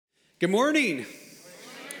Good morning.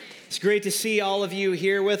 It's great to see all of you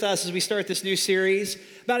here with us as we start this new series.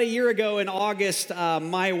 About a year ago in August,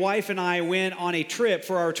 my wife and I went on a trip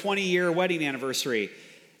for our 20-year wedding anniversary.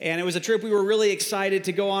 And it was a trip we were really excited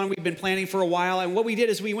to go on. We've been planning for a while. And what we did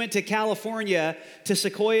is we went to California to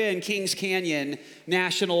Sequoia and Kings Canyon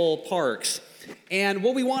National Parks. And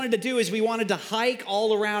what we wanted to do is we wanted to hike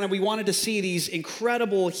all around and we wanted to see these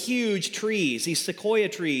incredible, huge trees, these sequoia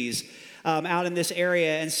trees out in this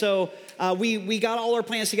area. And so we got all our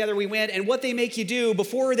plans together. We went, and what they make you do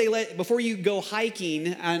before you go hiking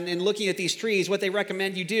and looking at these trees, what they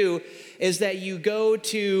recommend you do is that you go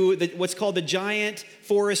to what's called the Giant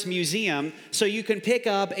Forest Museum so you can pick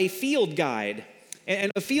up a field guide.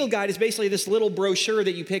 And a field guide is basically this little brochure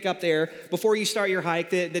that you pick up there before you start your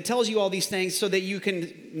hike that tells you all these things so that you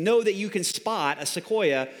can know that you can spot a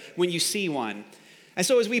sequoia when you see one. And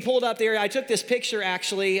so as we pulled up there, I took this picture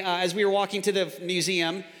actually as we were walking to the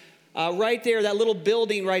museum. Right there, that little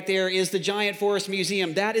building right there is the Giant Forest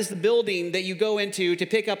Museum. That is the building that you go into to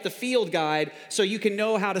pick up the field guide so you can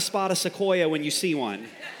know how to spot a sequoia when you see one.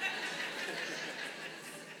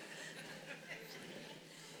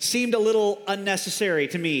 Seemed a little unnecessary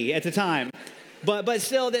to me at the time. But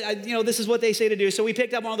still, this is what they say to do. So we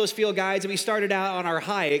picked up one of those field guides and we started out on our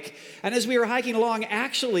hike. And as we were hiking along,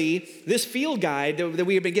 actually, this field guide that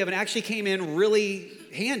we had been given actually came in really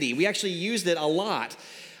handy. We actually used it a lot.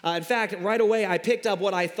 In fact, right away, I picked up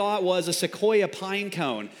what I thought was a sequoia pine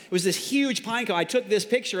cone. It was this huge pine cone. I took this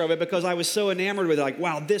picture of it because I was so enamored with it. Like,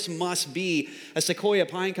 wow, this must be a sequoia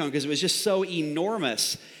pine cone because it was just so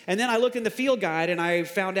enormous. And then I looked in the field guide and I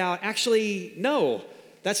found out, actually, no,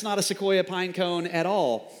 that's not a sequoia pine cone at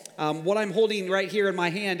all. What I'm holding right here in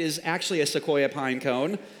my hand is actually a sequoia pine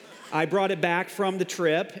cone. I brought it back from the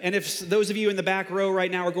trip. And if those of you in the back row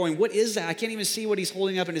right now are going, what is that? I can't even see what he's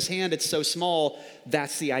holding up in his hand. It's so small.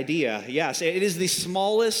 That's the idea. Yes, it is the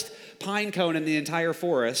smallest pine cone in the entire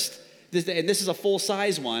forest. And this is a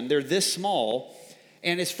full-size one. They're this small.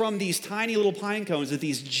 And it's from these tiny little pine cones that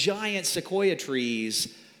these giant sequoia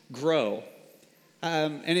trees grow.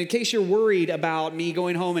 And in case you're worried about me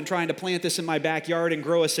going home and trying to plant this in my backyard and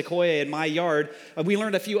grow a sequoia in my yard, we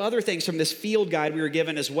learned a few other things from this field guide we were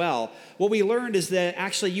given as well. What we learned is that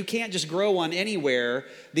actually you can't just grow one anywhere.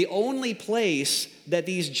 The only place that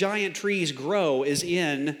these giant trees grow is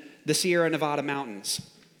in the Sierra Nevada mountains.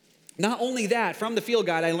 Not only that, from the field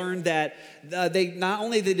guide, I learned that not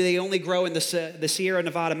only do they only grow in the Sierra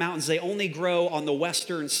Nevada mountains, they only grow on the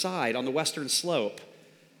western side, on the western slope.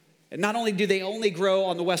 And not only do they only grow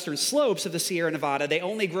on the western slopes of the Sierra Nevada, they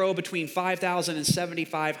only grow between 5,000 and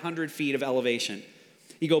 7,500 feet of elevation.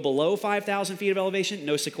 You go below 5,000 feet of elevation,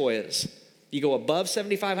 no sequoias. You go above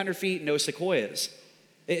 7,500 feet, no sequoias.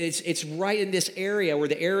 It's right in this area where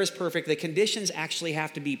the air is perfect. The conditions actually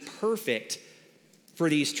have to be perfect for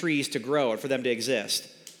these trees to grow and for them to exist.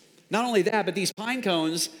 Not only that, but these pine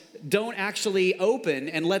cones don't actually open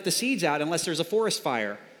and let the seeds out unless there's a forest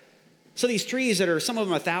fire. So these trees that are, some of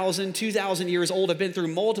them 1,000, 2,000 years old, have been through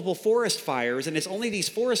multiple forest fires, and it's only these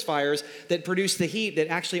forest fires that produce the heat that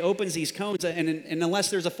actually opens these cones, and unless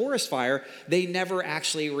there's a forest fire, they never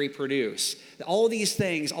actually reproduce. All these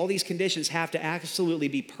things, all these conditions have to absolutely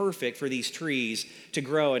be perfect for these trees to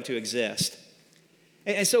grow and to exist.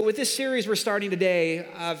 And so with this series we're starting today,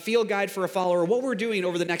 Field Guide for a Follower, what we're doing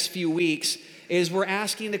over the next few weeks is we're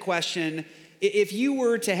asking the question, if you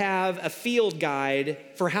were to have a field guide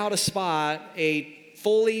for how to spot a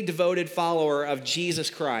fully devoted follower of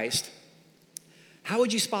Jesus Christ, how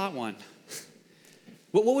would you spot one?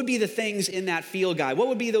 What would be the things in that field guide? What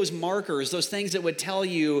would be those markers, those things that would tell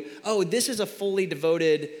you, oh, this is a fully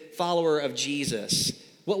devoted follower of Jesus?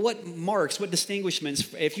 What marks, what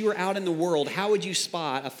distinguishments, if you were out in the world, how would you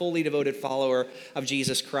spot a fully devoted follower of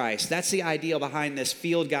Jesus Christ? That's the idea behind this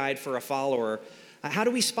field guide for a follower. How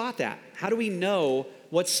do we spot that? How do we know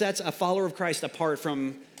what sets a follower of Christ apart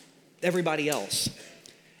from everybody else?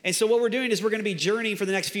 And so what we're doing is we're going to be journeying for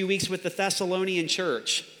the next few weeks with the Thessalonian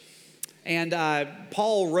church. And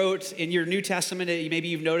Paul wrote in your New Testament, maybe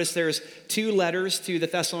you've noticed there's 2 letters to the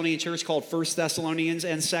Thessalonian church called 1 Thessalonians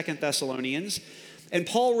and 2 Thessalonians. And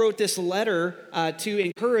Paul wrote this letter to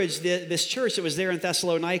encourage this church that was there in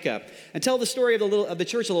Thessalonica. And tell the story of the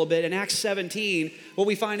church a little bit. In Acts 17, what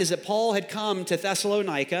we find is that Paul had come to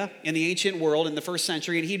Thessalonica in the ancient world in the first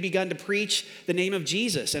century, and he'd begun to preach the name of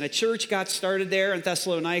Jesus. And a church got started there in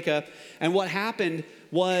Thessalonica. And what happened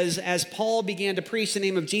was, as Paul began to preach the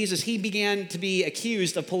name of Jesus, he began to be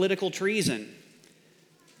accused of political treason.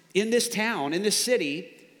 In this town, in this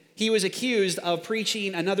city, he was accused of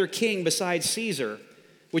preaching another king besides Caesar,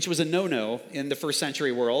 which was a no-no in the first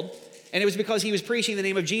century world. And it was because he was preaching the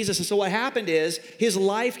name of Jesus. And so what happened is his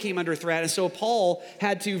life came under threat. And so Paul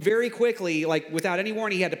had to very quickly, like without any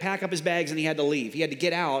warning, he had to pack up his bags and he had to leave. He had to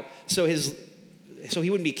get out so he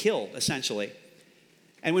wouldn't be killed, essentially.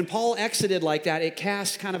 And when Paul exited like that, it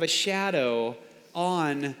cast kind of a shadow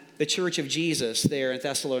on the church of Jesus there in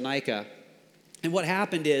Thessalonica. And what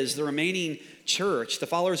happened is the remaining church, the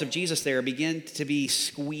followers of Jesus there, began to be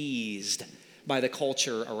squeezed by the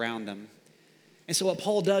culture around them. And so what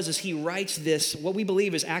Paul does is he writes this, what we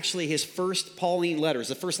believe is actually his first Pauline letters.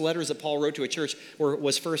 The first letters that Paul wrote to a church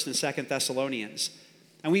was 1st and 2nd Thessalonians.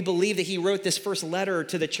 And we believe that he wrote this first letter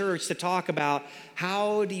to the church to talk about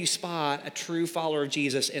how do you spot a true follower of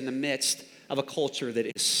Jesus in the midst of a culture that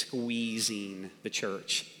is squeezing the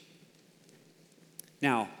church.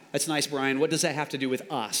 Now, that's nice, Brian. What does that have to do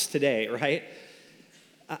with us today, right?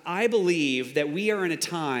 I believe that we are in a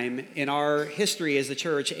time in our history as the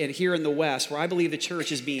church and here in the West where I believe the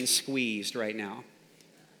church is being squeezed right now.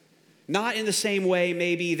 Not in the same way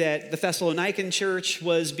maybe that the Thessalonican church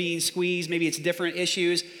was being squeezed. Maybe it's different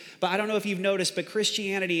issues. But I don't know if you've noticed, but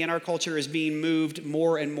Christianity in our culture is being moved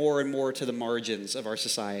more and more and more to the margins of our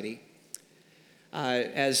society.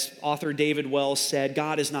 As author David Wells said,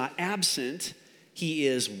 God is not absent, he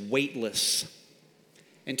is weightless.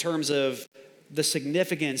 In terms of the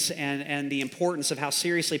significance and the importance of how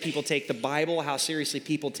seriously people take the Bible, how seriously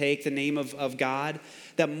people take the name of God,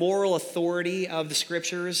 that moral authority of the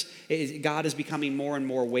scriptures, God is becoming more and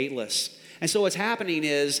more weightless. And so what's happening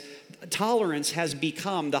is tolerance has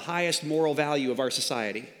become the highest moral value of our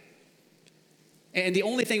society. And the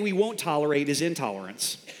only thing we won't tolerate is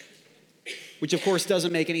intolerance, which of course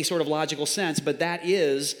doesn't make any sort of logical sense, but that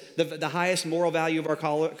is the highest moral value of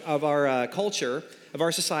our culture, of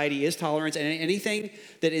our society, is tolerance, and anything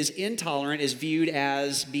that is intolerant is viewed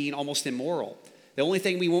as being almost immoral. The only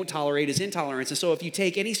thing we won't tolerate is intolerance. And so if you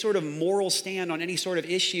take any sort of moral stand on any sort of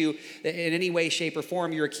issue in any way, shape, or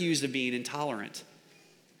form, you're accused of being intolerant.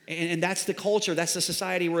 And that's the culture, that's the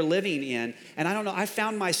society we're living in. And I don't know, I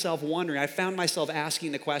found myself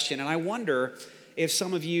asking the question, and I wonder if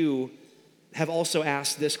some of you have also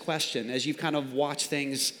asked this question as you've kind of watched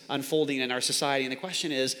things unfolding in our society. And the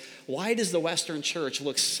question is, why does the Western church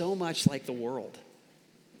look so much like the world?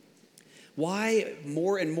 Why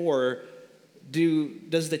more and more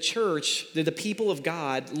does the church, do the people of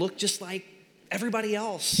God look just like everybody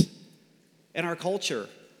else in our culture?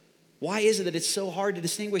 Why is it that it's so hard to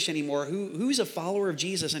distinguish anymore who's a follower of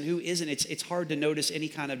Jesus and who isn't? It's hard to notice any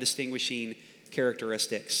kind of distinguishing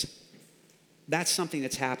characteristics. That's something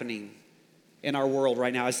that's happening in our world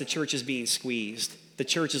right now as the church is being squeezed. The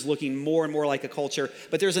church is looking more and more like a culture.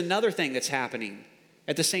 But there's another thing that's happening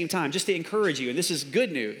at the same time, just to encourage you, and this is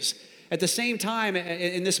good news. At the same time,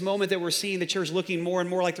 in this moment that we're seeing the church looking more and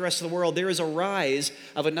more like the rest of the world, there is a rise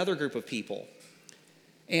of another group of people.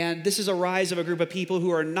 And this is a rise of a group of people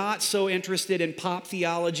who are not so interested in pop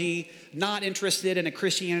theology, not interested in a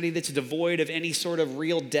Christianity that's devoid of any sort of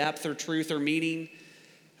real depth or truth or meaning.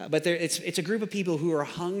 But it's a group of people who are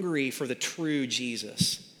hungry for the true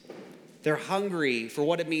Jesus. They're hungry for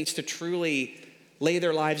what it means to truly lay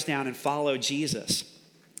their lives down and follow Jesus.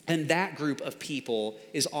 And that group of people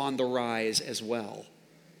is on the rise as well.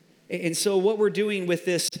 And so what we're doing with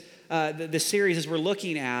this series is we're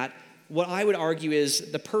looking at what I would argue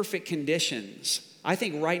is the perfect conditions. I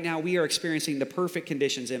think right now we are experiencing the perfect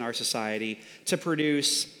conditions in our society to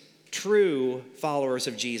produce true followers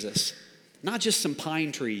of Jesus. Not just some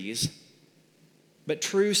pine trees, but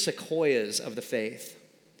true sequoias of the faith.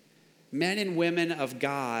 Men and women of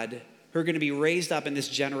God who are going to be raised up in this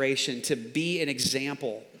generation to be an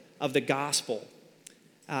example of the gospel,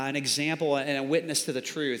 an example and a witness to the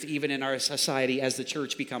truth, even in our society as the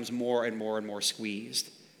church becomes more and more and more squeezed.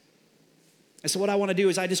 And so what I want to do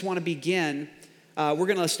is I just want to begin. We're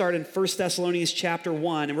going to start in 1 Thessalonians chapter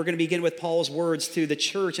 1, and we're going to begin with Paul's words to the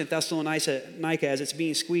church in Thessalonica as it's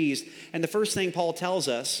being squeezed. And the first thing Paul tells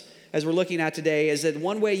us, as we're looking at today, is that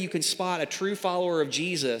one way you can spot a true follower of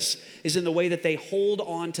Jesus is in the way that they hold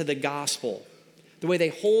on to the gospel, the way they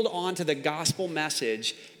hold on to the gospel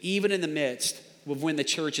message, even in the midst of when the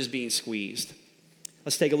church is being squeezed.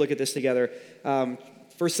 Let's take a look at this together. 1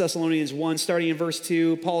 Thessalonians 1, starting in verse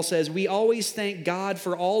 2, Paul says, "We always thank God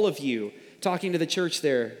for all of you," talking to the church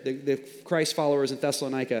there, the Christ followers in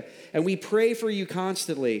Thessalonica. "And we pray for you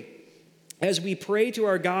constantly. As we pray to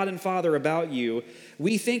our God and Father about you,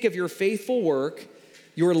 we think of your faithful work,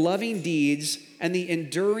 your loving deeds, and the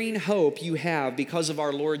enduring hope you have because of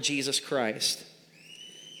our Lord Jesus Christ.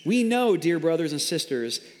 We know, dear brothers and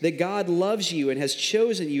sisters, that God loves you and has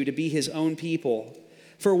chosen you to be his own people.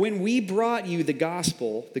 For when we brought you the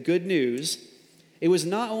gospel, the good news, It was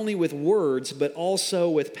not only with words, but also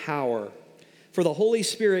with power. For the Holy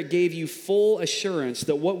Spirit gave you full assurance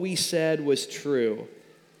that what we said was true.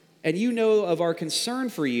 And you know of our concern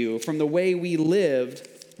for you from the way we lived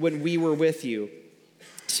when we were with you.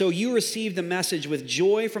 So you received the message with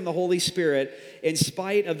joy from the Holy Spirit in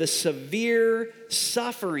spite of the severe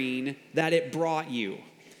suffering that it brought you.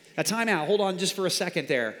 Now, time out. Hold on just for a second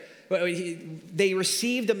there. They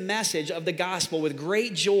received a message of the gospel with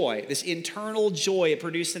great joy, this internal joy it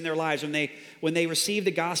produced in their lives when they received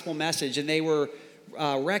the gospel message and they were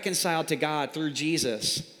reconciled to God through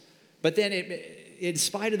Jesus. But then in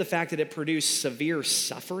spite of the fact that it produced severe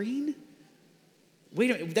suffering,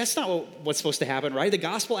 that's not what's supposed to happen, right? The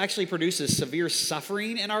gospel actually produces severe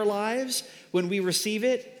suffering in our lives when we receive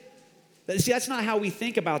it. See, that's not how we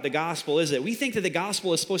think about the gospel, is it? We think that the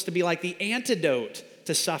gospel is supposed to be like the antidote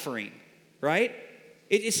to suffering, right?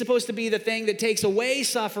 It's supposed to be the thing that takes away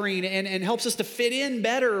suffering and helps us to fit in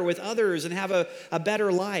better with others and have a better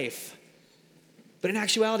life. But in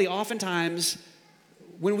actuality, oftentimes,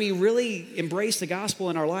 when we really embrace the gospel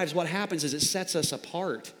in our lives, what happens is it sets us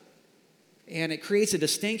apart. And it creates a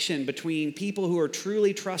distinction between people who are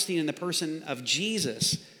truly trusting in the person of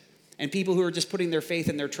Jesus and people who are just putting their faith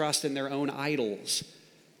and their trust in their own idols,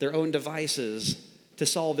 their own devices to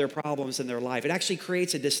solve their problems in their life. It actually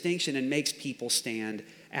creates a distinction and makes people stand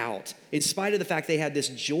out. In spite of the fact they had this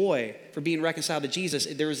joy for being reconciled to Jesus,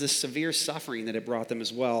 there was this severe suffering that it brought them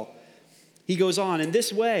as well. He goes on, in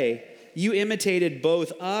this way, you imitated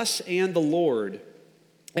both us and the Lord.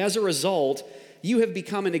 As a result, you have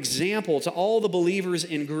become an example to all the believers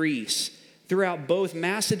in Greece, throughout both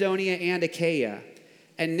Macedonia and Achaia.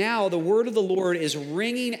 And now the word of the Lord is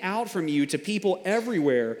ringing out from you to people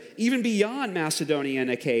everywhere, even beyond Macedonia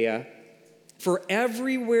and Achaia. For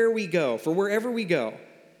wherever we go,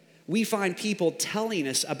 we find people telling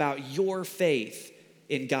us about your faith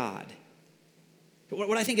in God.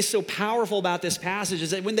 What I think is so powerful about this passage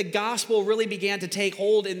is that when the gospel really began to take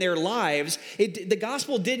hold in their lives, the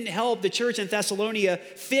gospel didn't help the church in Thessalonica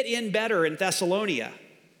fit in better in Thessalonica.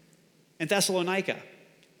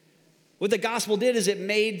 What the gospel did is it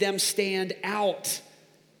made them stand out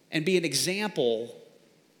and be an example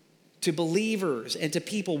to believers and to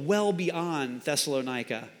people well beyond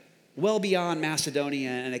Thessalonica, well beyond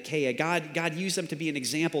Macedonia and Achaia. God used them to be an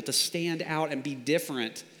example to stand out and be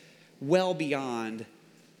different, well beyond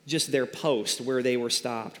just their post where they were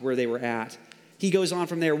stopped, where they were at. He goes on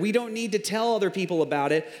from there. We don't need to tell other people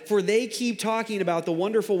about it, for they keep talking about the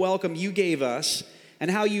wonderful welcome you gave us and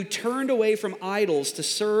how you turned away from idols to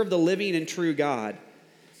serve the living and true God.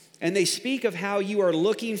 And they speak of how you are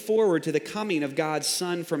looking forward to the coming of God's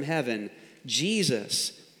Son from heaven,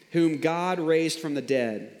 Jesus, whom God raised from the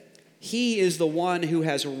dead. He is the one who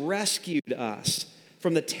has rescued us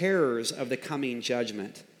from the terrors of the coming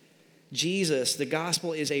judgment. Jesus, the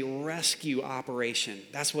gospel is a rescue operation.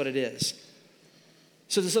 That's what it is.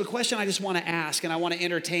 So the question I just want to ask and I want to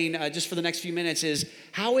entertain just for the next few minutes is,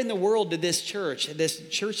 how in the world did this church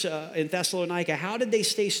in Thessalonica, how did they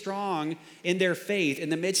stay strong in their faith in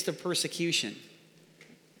the midst of persecution?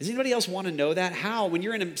 Does anybody else want to know that? How, when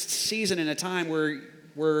you're in a season and a time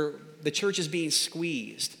where the church is being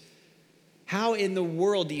squeezed, how in the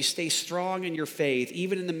world do you stay strong in your faith,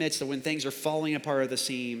 even in the midst of when things are falling apart at the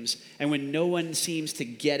seams and when no one seems to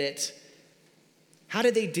get it? How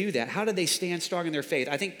did they do that? How did they stand strong in their faith?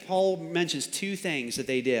 I think Paul mentions two things that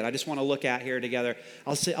they did. I just want to look at here together.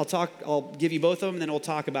 I'll give you both of them, and then we'll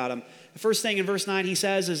talk about them. The first thing in verse 9 he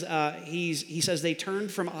says is he says they turned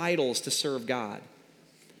from idols to serve God.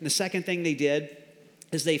 And the second thing they did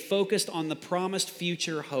is they focused on the promised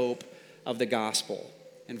future hope of the gospel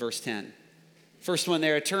in verse 10. First one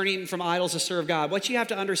there, turning from idols to serve God. What you have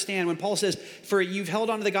to understand when Paul says, for you've held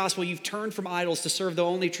on to the gospel, you've turned from idols to serve the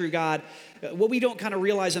only true God. What we don't kind of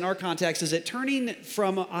realize in our context is that turning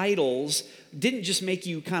from idols didn't just make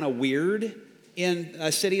you kind of weird in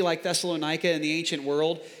a city like Thessalonica in the ancient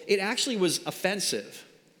world. It actually was offensive.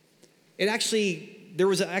 There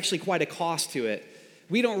was actually quite a cost to it.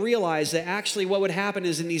 We don't realize that actually what would happen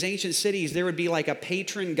is in these ancient cities, there would be like a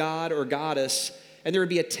patron god or goddess, and there would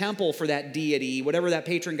be a temple for that deity, whatever that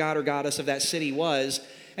patron god or goddess of that city was.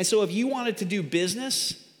 And so if you wanted to do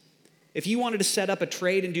business, if you wanted to set up a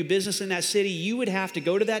trade and do business in that city, you would have to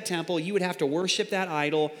go to that temple, you would have to worship that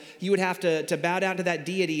idol, you would have to bow down to that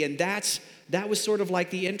deity, and that was sort of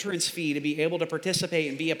like the entrance fee to be able to participate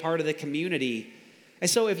and be a part of the community. And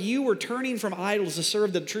so if you were turning from idols to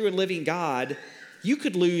serve the true and living God, you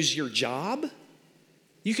could lose your job,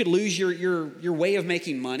 you could lose your way of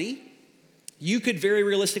making money. You could very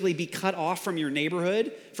realistically be cut off from your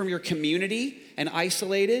neighborhood, from your community, and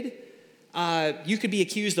isolated. You could be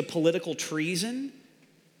accused of political treason,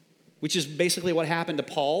 which is basically what happened to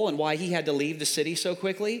Paul and why he had to leave the city so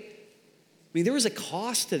quickly. I mean, there was a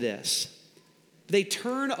cost to this. They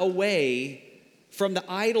turn away from the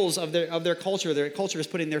idols of their culture. Their culture is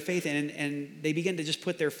putting their faith in, and they begin to just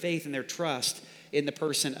put their faith and their trust in the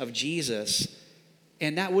person of Jesus.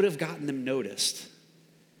 And that would have gotten them noticed.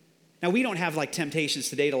 Now, we don't have like temptations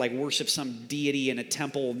today to like worship some deity in a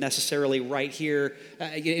temple necessarily right here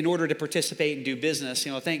in order to participate and do business.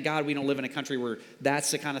 You know, thank God we don't live in a country where that's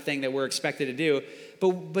the kind of thing that we're expected to do.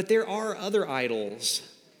 But there are other idols.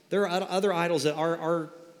 There are other idols that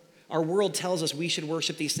our world tells us we should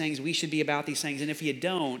worship these things, we should be about these things. And if you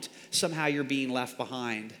don't, somehow you're being left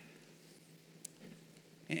behind.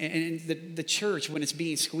 And the church, when it's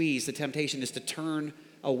being squeezed, the temptation is to turn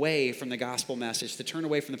away from the gospel message, to turn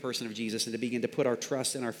away from the person of Jesus and to begin to put our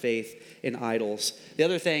trust and our faith in idols. The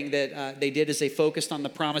other thing that they did is they focused on the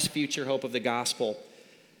promised future hope of the gospel.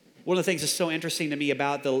 One of the things that's so interesting to me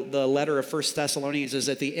about the letter of 1 Thessalonians is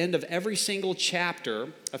at the end of every single chapter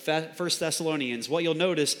of 1 Thessalonians, what you'll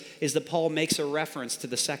notice is that Paul makes a reference to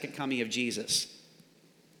the second coming of Jesus.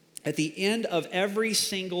 At the end of every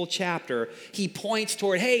single chapter, he points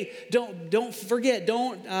toward, hey, don't forget,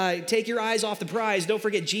 don't take your eyes off the prize. Don't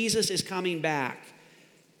forget, Jesus is coming back.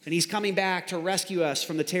 And he's coming back to rescue us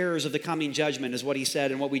from the terrors of the coming judgment, is what he said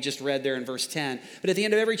and what we just read there in verse 10. But at the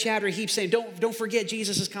end of every chapter, he keeps saying, don't forget,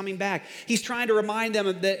 Jesus is coming back. He's trying to remind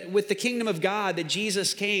them that with the kingdom of God that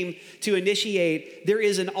Jesus came to initiate,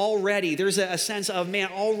 there's a sense of, man,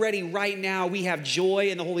 already right now we have joy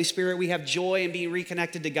in the Holy Spirit. We have joy in being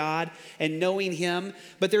reconnected to God and knowing him.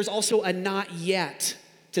 But there's also a not yet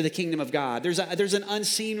to the kingdom of God. There's an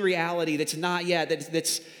unseen reality that's not yet,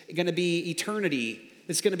 that's going to be eternity.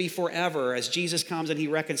 It's going to be forever as Jesus comes and he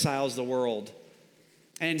reconciles the world.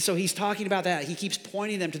 And so he's talking about that. He keeps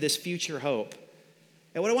pointing them to this future hope.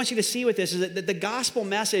 And what I want you to see with this is that the gospel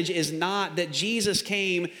message is not that Jesus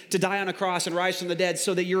came to die on a cross and rise from the dead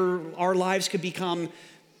so that our lives could become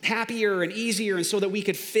happier and easier and so that we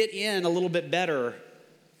could fit in a little bit better.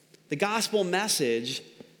 The gospel message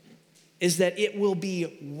is that it will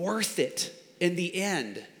be worth it in the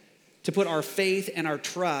end to put our faith and our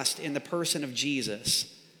trust in the person of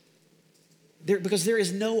Jesus. Because there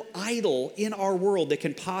is no idol in our world that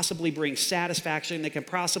can possibly bring satisfaction, that can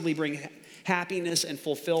possibly bring happiness and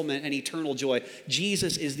fulfillment and eternal joy.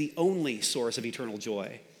 Jesus is the only source of eternal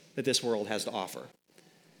joy that this world has to offer.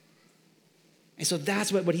 And so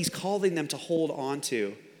that's what he's calling them to hold on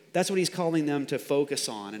to. That's what he's calling them to focus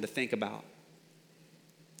on and to think about.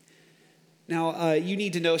 Now, you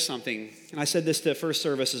need to know something, and I said this to first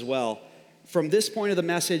service as well. From this point of the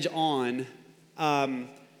message on, I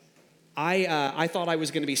thought I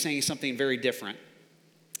was going to be saying something very different.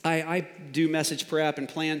 I do message prep and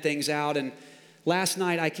plan things out, and last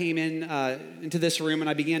night I came into this room and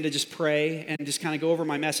I began to just pray and just kind of go over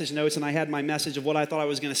my message notes, and I had my message of what I thought I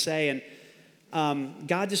was going to say, and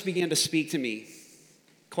God just began to speak to me,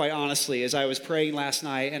 quite honestly, as I was praying last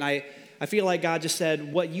night, and I feel like God just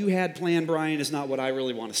said, what you had planned, Brian, is not what I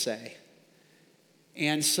really want to say.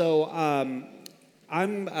 And so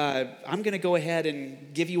I'm going to go ahead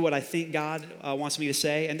and give you what I think God wants me to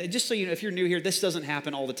say. And just so you know, if you're new here, this doesn't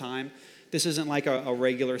happen all the time. This isn't like a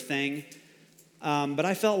regular thing. But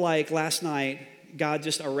I felt like last night, God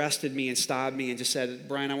just arrested me and stopped me and just said,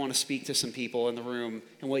 Brian, I want to speak to some people in the room.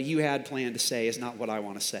 And what you had planned to say is not what I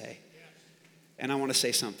want to say. And I want to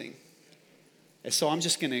say something. And so I'm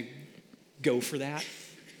just going to go for that,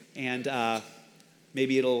 and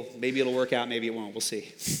maybe it'll work out, maybe it won't, we'll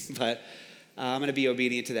see. But I'm going to be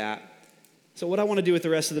obedient to that. So what I want to do with the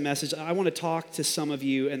rest of the message, I want to talk to some of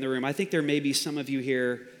you in the room. I think there may be some of you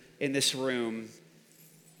here in this room,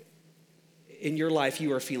 in your life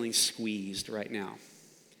you are feeling squeezed right now.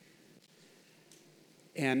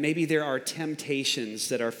 And maybe there are temptations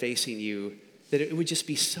that are facing you that it would just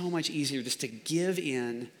be so much easier just to give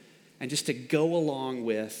in and just to go along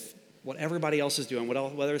with what everybody else is doing,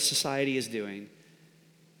 whatever society is doing.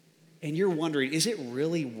 And you're wondering, is it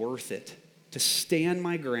really worth it to stand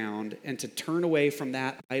my ground and to turn away from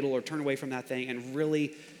that idol or turn away from that thing and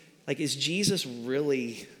really, like, is Jesus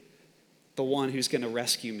really the one who's going to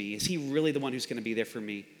rescue me? Is he really the one who's going to be there for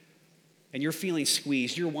me? And you're feeling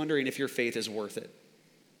squeezed. You're wondering if your faith is worth it.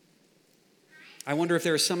 I wonder if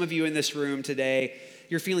there are some of you in this room today,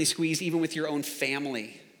 you're feeling squeezed even with your own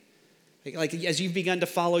family. Like as you've begun to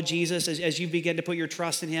follow Jesus, as you begin to put your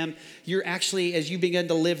trust in him, you're actually, as you begin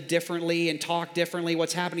to live differently and talk differently,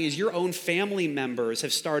 what's happening is your own family members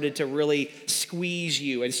have started to really squeeze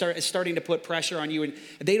you and starting to put pressure on you. And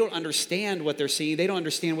they don't understand what they're seeing. They don't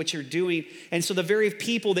understand what you're doing. And so the very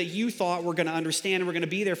people that you thought were going to understand and were going to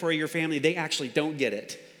be there for your family, they actually don't get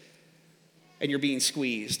it. And you're being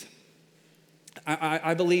squeezed.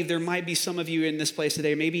 I believe there might be some of you in this place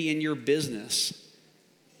today, maybe in your business,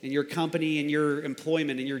 in your company, in your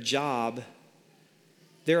employment, in your job,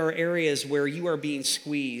 there are areas where you are being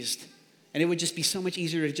squeezed. And it would just be so much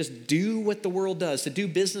easier to just do what the world does, to do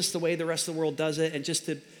business the way the rest of the world does it,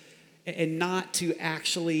 and not to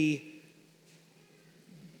actually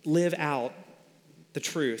live out the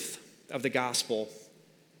truth of the gospel.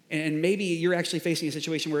 And maybe you're actually facing a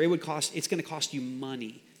situation where it's going to cost you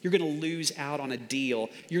money. You're going to lose out on a deal.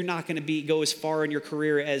 You're not going to go as far in your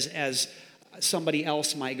career as somebody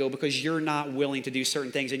else might go because you're not willing to do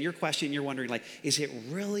certain things. And you're wondering, like, is it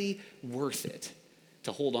really worth it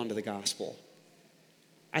to hold on to the gospel?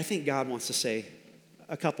 I think God wants to say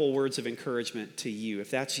a couple words of encouragement to you. If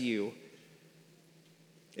that's you,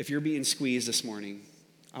 if you're being squeezed this morning,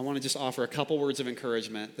 I want to just offer a couple words of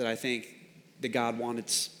encouragement that I think that God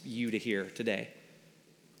wants you to hear today.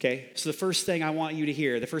 Okay? So the first thing I want you to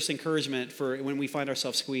hear, the first encouragement for when we find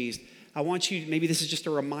ourselves squeezed, I want you, maybe this is just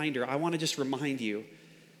a reminder, I want to just remind you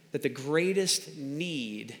that the greatest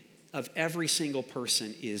need of every single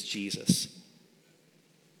person is Jesus.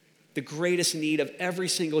 The greatest need of every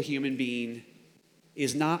single human being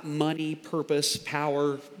is not money, purpose,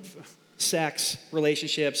 power, sex,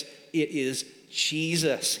 relationships. It is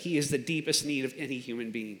Jesus. He is the deepest need of any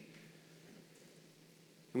human being.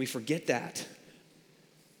 And we forget that.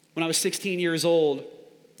 When I was 16 years old,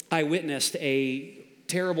 I witnessed a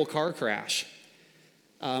terrible car crash.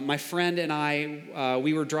 My friend and I,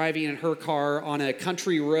 we were driving in her car on a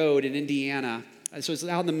country road in Indiana. So it's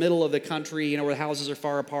out in the middle of the country, where the houses are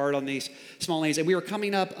far apart on these small lanes. And we were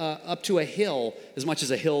coming up to a hill, as much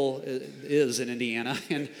as a hill is in Indiana.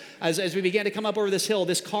 And as we began to come up over this hill,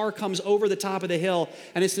 this car comes over the top of the hill,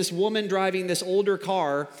 and it's this woman driving this older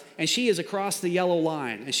car, and she is across the yellow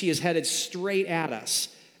line, and she is headed straight at us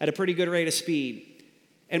at a pretty good rate of speed.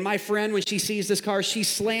 And my friend, when she sees this car, she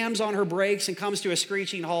slams on her brakes and comes to a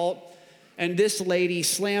screeching halt. And this lady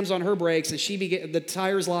slams on her brakes, and the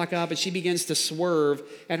tires lock up, and she begins to swerve.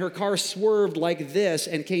 And her car swerved like this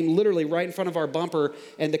and came literally right in front of our bumper,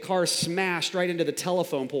 and the car smashed right into the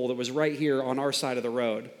telephone pole that was right here on our side of the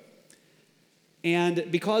road. And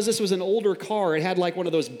because this was an older car, it had like one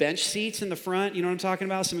of those bench seats in the front. You know what I'm talking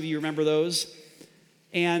about? Some of you remember those.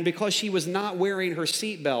 And because she was not wearing her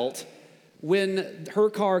seatbelt, when her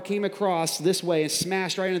car came across this way and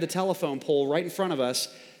smashed right into the telephone pole right in front of us,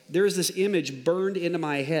 there's this image burned into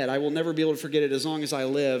my head. I will never be able to forget it as long as I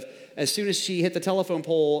live. As soon as she hit the telephone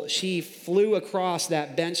pole, she flew across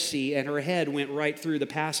that bench seat, and her head went right through the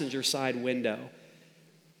passenger side window.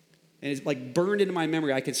 And it's like burned into my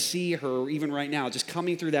memory. I could see her even right now just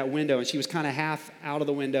coming through that window, and she was kind of half out of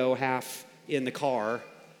the window, half in the car.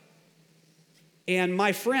 And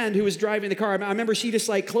my friend who was driving the car, I remember she just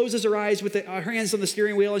like closes her eyes with her hands on the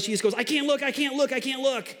steering wheel, and she just goes, I can't look, I can't look, I can't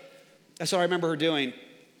look. That's what I remember her doing.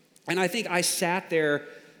 And I think I sat there,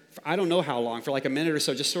 for I don't know how long, for like a minute or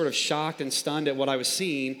so, just sort of shocked and stunned at what I was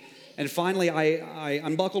seeing. And finally, I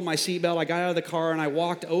unbuckled my seatbelt, I got out of the car, and I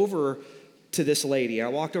walked over to this lady. I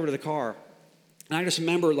walked over to the car. And I just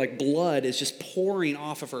remember like blood is just pouring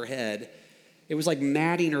off of her head. It was like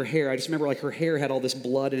matting her hair. I just remember like her hair had all this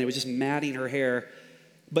blood, and it was just matting her hair.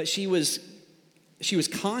 But she was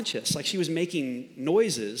conscious, like she was making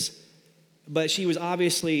noises, but she was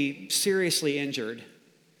obviously seriously injured.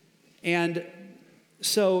 And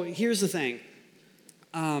so here's the thing.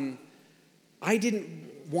 I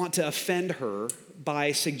didn't want to offend her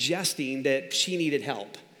by suggesting that she needed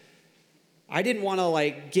help. I didn't want to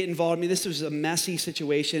like get involved. I mean, this was a messy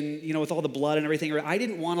situation, with all the blood and everything. I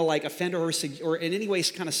didn't want to like offend her or in any way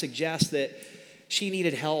kind of suggest that she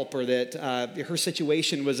needed help or that her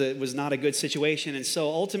situation was not a good situation. And so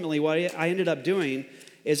ultimately what I ended up doing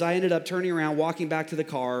is I ended up turning around, walking back to the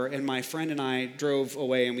car, and my friend and I drove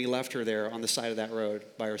away, and we left her there on the side of that road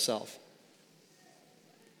by herself.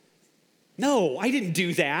 No, I didn't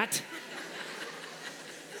do that.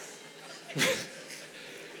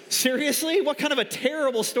 Seriously? What kind of a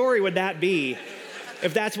terrible story would that be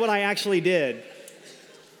if that's what I actually did?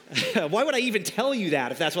 Why would I even tell you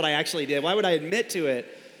that if that's what I actually did? Why would I admit to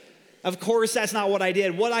it? Of course, that's not what I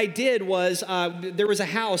did. What I did was there was a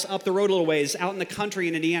house up the road a little ways out in the country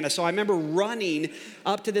in Indiana. So I remember running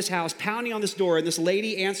up to this house, pounding on this door, and this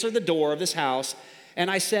lady answered the door of this house. And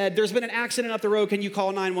I said, there's been an accident up the road. Can you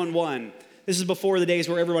call 911? This is before the days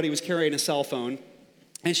where everybody was carrying a cell phone.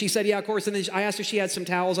 And she said, yeah, of course. And then I asked her if she had some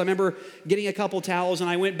towels. I remember getting a couple towels, and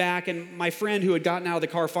I went back, and my friend who had gotten out of the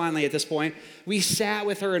car finally at this point, we sat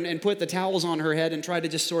with her and put the towels on her head and tried to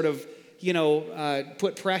just sort of,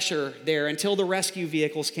 put pressure there until the rescue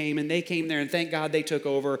vehicles came, and they came there, and thank God they took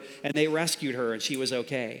over, and they rescued her, and she was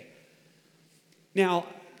okay. Now,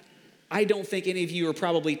 I don't think any of you are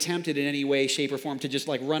probably tempted in any way, shape, or form to just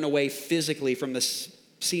like run away physically from the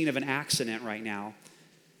scene of an accident right now.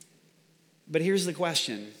 But here's the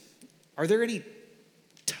question. Are there any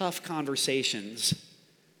tough conversations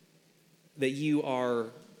that you are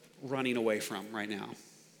running away from right now?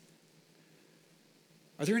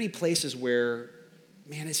 Are there any places where,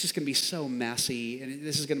 man, it's just going to be so messy and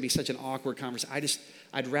this is going to be such an awkward conversation?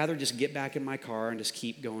 I'd rather just get back in my car and just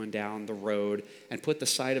keep going down the road and put the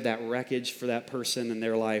sight of that wreckage for that person and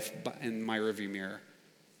their life in my rearview mirror.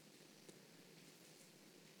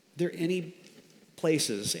 Are there any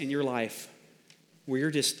places in your life where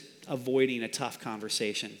you're just avoiding a tough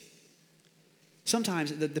conversation?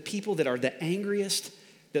 Sometimes the people that are the angriest,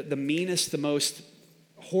 the meanest, the most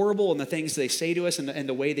horrible in the things they say to us and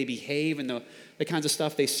the way they behave and the kinds of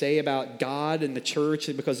stuff they say about God and the church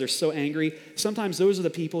because they're so angry, sometimes those are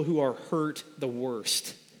the people who are hurt the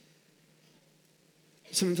worst.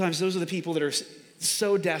 Sometimes those are the people that are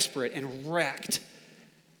so desperate and wrecked.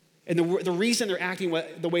 And the reason they're acting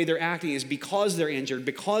the way they're acting is because they're injured,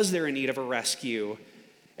 because they're in need of a rescue.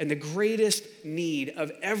 And the greatest need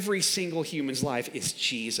of every single human's life is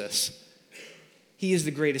Jesus. He is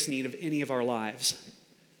the greatest need of any of our lives.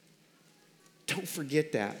 Don't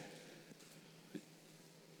forget that.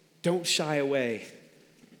 Don't shy away.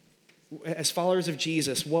 As followers of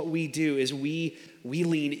Jesus, what we do is we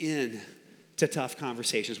lean in to tough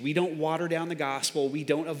conversations. We don't water down the gospel. We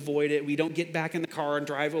don't avoid it. We don't get back in the car and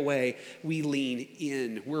drive away. We lean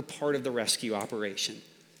in. We're part of the rescue operation.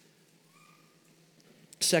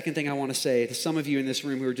 Second thing I want to say to some of you in this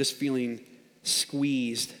room who are just feeling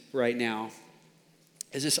squeezed right now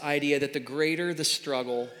is this idea that the greater the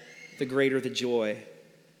struggle, the greater the joy.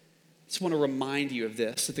 I just want to remind you of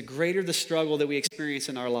this, that the greater the struggle that we experience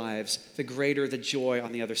in our lives, the greater the joy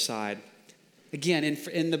on the other side. Again,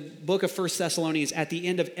 in the book of 1 Thessalonians, at the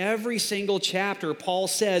end of every single chapter, Paul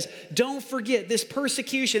says, don't forget this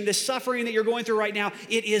persecution, this suffering that you're going through right now,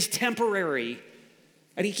 it is temporary.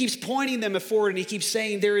 And he keeps pointing them forward, and he keeps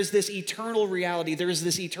saying there is this eternal reality, there is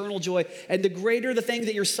this eternal joy. And the greater the thing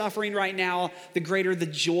that you're suffering right now, the greater the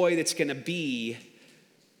joy that's going to be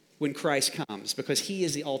when Christ comes, because he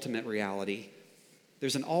is the ultimate reality.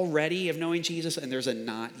 There's an already of knowing Jesus, and there's a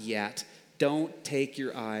not yet. Don't take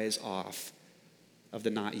your eyes off of the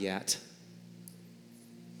not yet.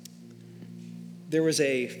 There was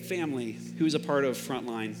a family who was a part of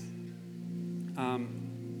Frontline,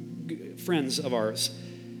 friends of ours.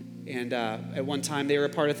 And at one time, they were a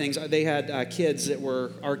part of things. They had kids that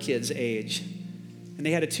were our kids' age. And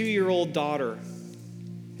they had a 2-year-old daughter.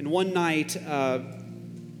 And one night,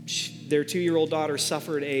 their 2-year-old daughter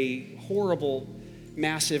suffered a horrible,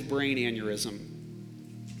 massive brain aneurysm.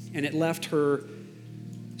 And it left her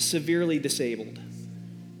severely disabled.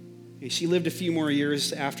 And she lived a few more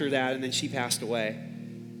years after that, and then she passed away.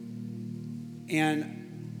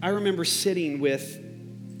 And I remember sitting with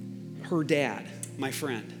her dad, my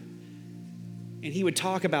friend. And he would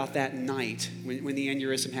talk about that night when the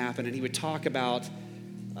aneurysm happened, and he would talk about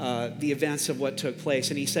the events of what took place.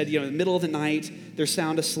 And he said, in the middle of the night, they're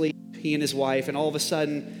sound asleep, he and his wife, and all of a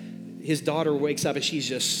sudden, his daughter wakes up and she's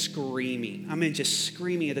just screaming. Just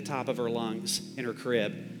screaming at the top of her lungs in her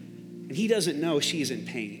crib. And he doesn't know she's in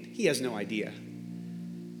pain. He has no idea.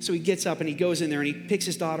 So he gets up and he goes in there and he picks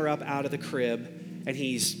his daughter up out of the crib, and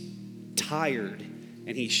he's tired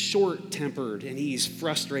and he's short-tempered and he's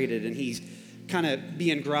frustrated and he's kind of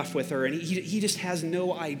being gruff with her, and he just has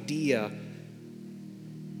no idea,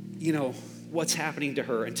 what's happening to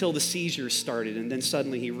her until the seizures started, and then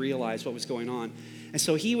suddenly he realized what was going on. And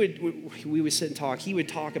so we would sit and talk. He would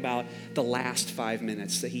talk about the last 5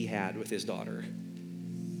 minutes that he had with his daughter.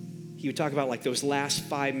 He would talk about like those last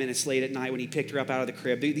 5 minutes late at night when he picked her up out of the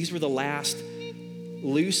crib. These were the last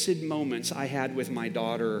lucid moments I had with my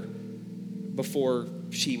daughter before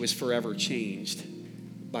she was forever changed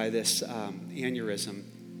by this aneurysm.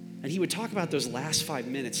 And he would talk about those last 5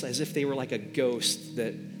 minutes as if they were like a ghost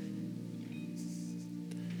that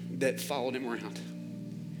followed him around.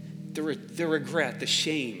 The regret, the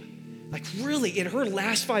shame. Like, really, in her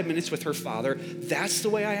last 5 minutes with her father, that's the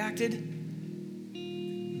way I acted?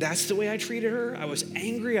 That's the way I treated her? I was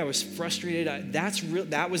angry, I was frustrated.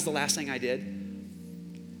 That was the last thing I did.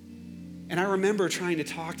 And I remember trying to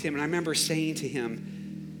talk to him, and I remember saying to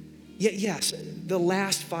him, yes, the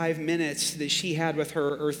last 5 minutes that she had with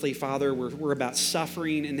her earthly father were about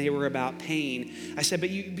suffering and they were about pain. I said, but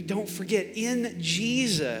don't forget, in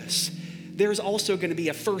Jesus, there's also going to be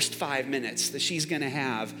a first 5 minutes that she's going to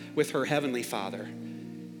have with her heavenly Father.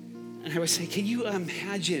 And I would say, can you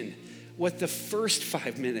imagine what the first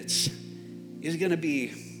 5 minutes is going to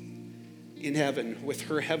be in heaven with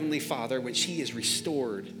her heavenly Father when she is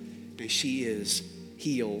restored and she is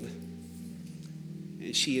healed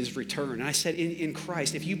and she is returned? And I said, in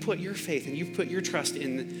Christ, if you put your faith and you've put your trust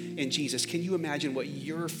in Jesus, can you imagine what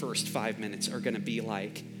your first 5 minutes are going to be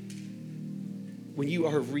like when you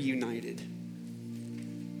are reunited?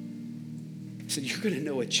 I said, you're going to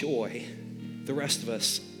know a joy the rest of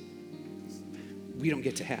us, we don't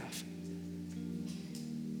get to have.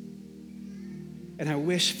 And I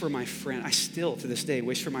wish for my friend, I still to this day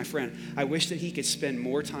wish for my friend, I wish that he could spend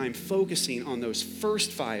more time focusing on those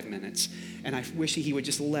first 5 minutes, and I wish that he would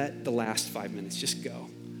just let the last 5 minutes just go.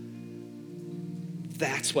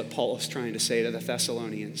 That's what Paul is trying to say to the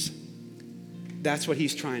Thessalonians. That's what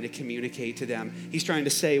he's trying to communicate to them. He's trying to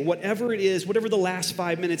say, whatever it is, whatever the last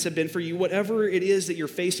 5 minutes have been for you, whatever it is that you're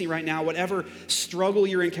facing right now, whatever struggle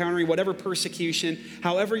you're encountering, whatever persecution,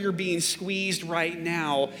 however you're being squeezed right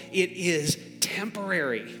now, it is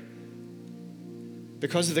temporary.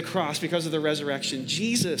 Because of the cross, because of the resurrection,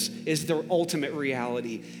 Jesus is the ultimate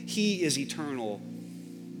reality. He is eternal,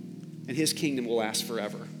 and his kingdom will last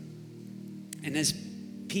forever. And as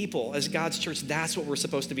people, as God's church, that's what we're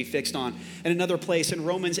supposed to be fixed on. And another place in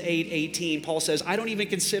Romans 8:18, Paul says, I don't even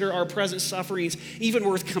consider our present sufferings even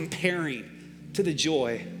worth comparing to the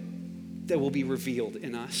joy that will be revealed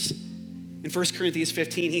in us. In 1 Corinthians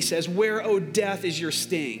 15, he says, where, O death, is your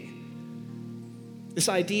sting? This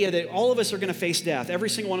idea that all of us are going to face death. Every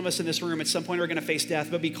single one of us in this room at some point are going to face death.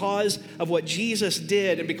 But because of what Jesus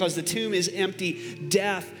did and because the tomb is empty,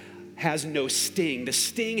 death has no sting. The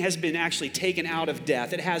sting has been actually taken out of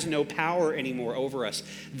death. It has no power anymore over us.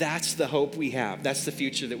 That's the hope we have. That's the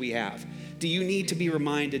future that we have. Do you need to be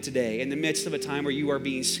reminded today, in the midst of a time where you are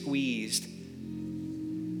being squeezed,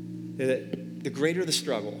 that the greater the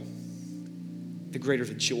struggle, the greater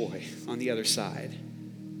the joy on the other side?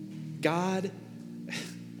 God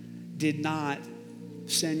did not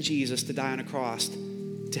send Jesus to die on a cross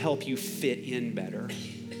to help you fit in better.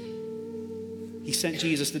 He sent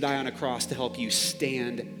Jesus to die on a cross to help you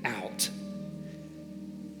stand out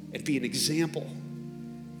and be an example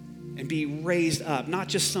and be raised up, not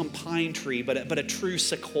just some pine tree, but a true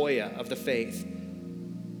sequoia of the faith.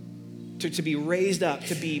 To be raised up,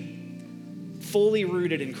 to be fully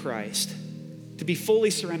rooted in Christ, to be fully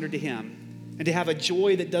surrendered to him, and to have a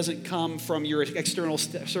joy that doesn't come from your external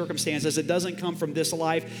circumstances. It doesn't come from this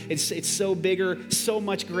life. It's so bigger, so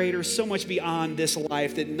much greater, so much beyond this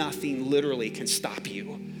life that nothing literally can stop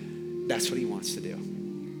you. That's what he wants to do.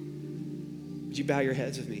 Would you bow your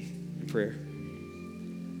heads with me in prayer?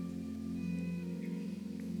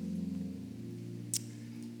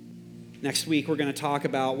 Next week, we're going to talk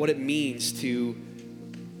about what it means to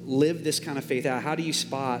live this kind of faith out. How do you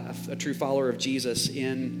spot a true follower of Jesus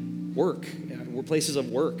in work, places of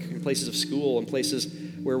work, in places of school, and places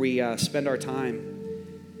where we spend our time?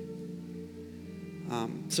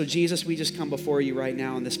 So Jesus, we just come before you right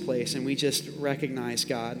now in this place, and we just recognize,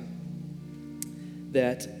 God,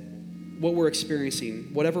 that what we're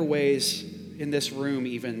experiencing, whatever ways in this room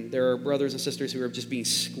even, there are brothers and sisters who are just being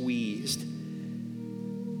squeezed.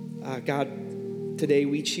 God, today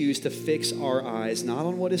we choose to fix our eyes not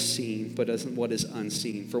on what is seen, but on what is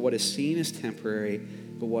unseen. For what is seen is temporary,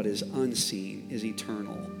 but what is unseen is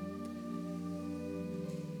eternal.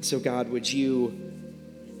 So God, would you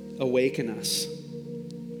awaken us?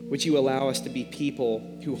 Would you allow us to be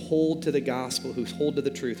people who hold to the gospel, who hold to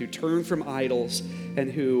the truth, who turn from idols,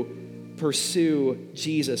 and who pursue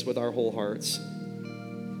Jesus with our whole hearts,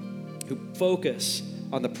 who focus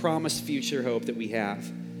on the promised future hope that we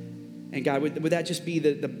have? And God, would that just be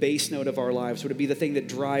the base note of our lives? Would it be the thing that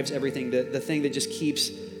drives everything, the thing that just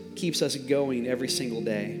keeps us going every single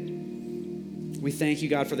day? We thank you,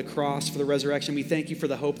 God, for the cross, for the resurrection. We thank you for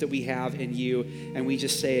the hope that we have in you. And we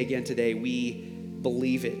just say again today, we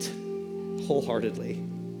believe it wholeheartedly.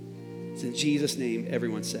 It's in Jesus' name,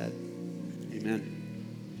 everyone said, amen.